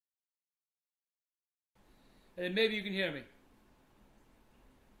and then maybe you can hear me.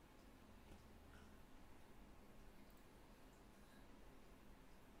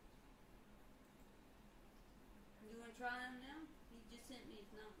 You want to try him now? He just sent me his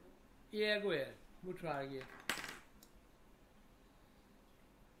number. Yeah, go ahead. We'll try again.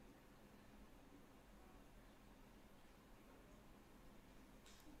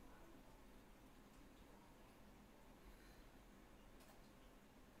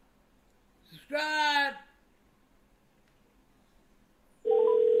 Subscribe!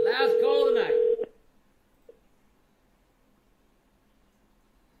 Last call tonight.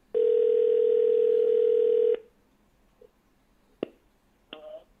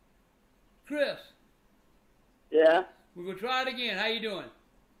 Chris, Yeah, we're going to try it again. How you doing?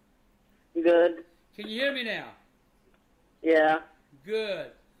 good. Can you hear me now? Yeah, Good.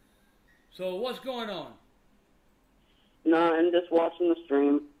 So what's going on? no, I'm just watching the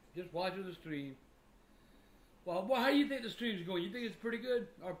stream. Just watching the stream. Well, how do you think the stream's going? You think it's pretty good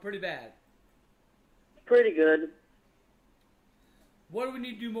or pretty bad? Pretty good. What do we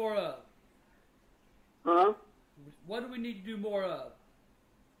need to do more of? Huh? What do we need to do more of?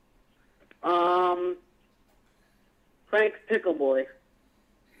 Frank Pickleboy.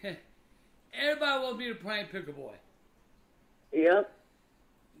 Everybody wants me to prank Pickle Boy. Yep.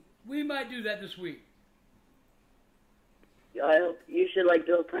 We might do that this week. I hope you should like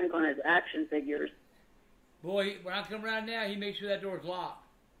do a prank on his action figures. Boy, when I come around now, he makes sure that door's locked.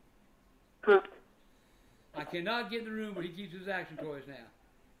 Huh. I cannot get in the room where he keeps his action toys now.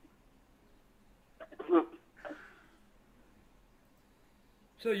 Huh.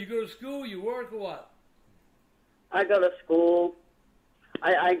 So you go to school, you work, or what? I go to school.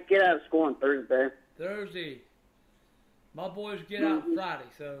 I get out of school on Thursday. Thursday. My boys get out Friday,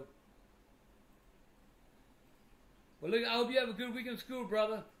 so. Well, look, I hope you have a good week in school,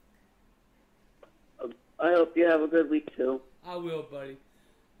 brother. I hope you have a good week too. I will, buddy.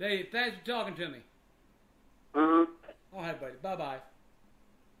 Hey, thanks for talking to me. Uh-huh. All right, buddy. Bye-bye.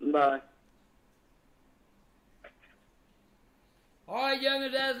 Bye. All right,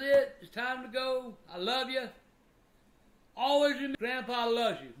 youngins, that's it. It's time to go. I love you. Always remember, Grandpa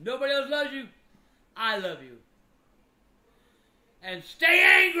loves you. Nobody else loves you. I love you. And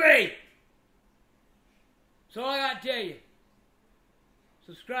stay angry! That's all I got to tell you.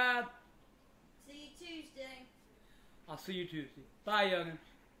 Subscribe. See you Tuesday. I'll see you Tuesday. Bye, youngins.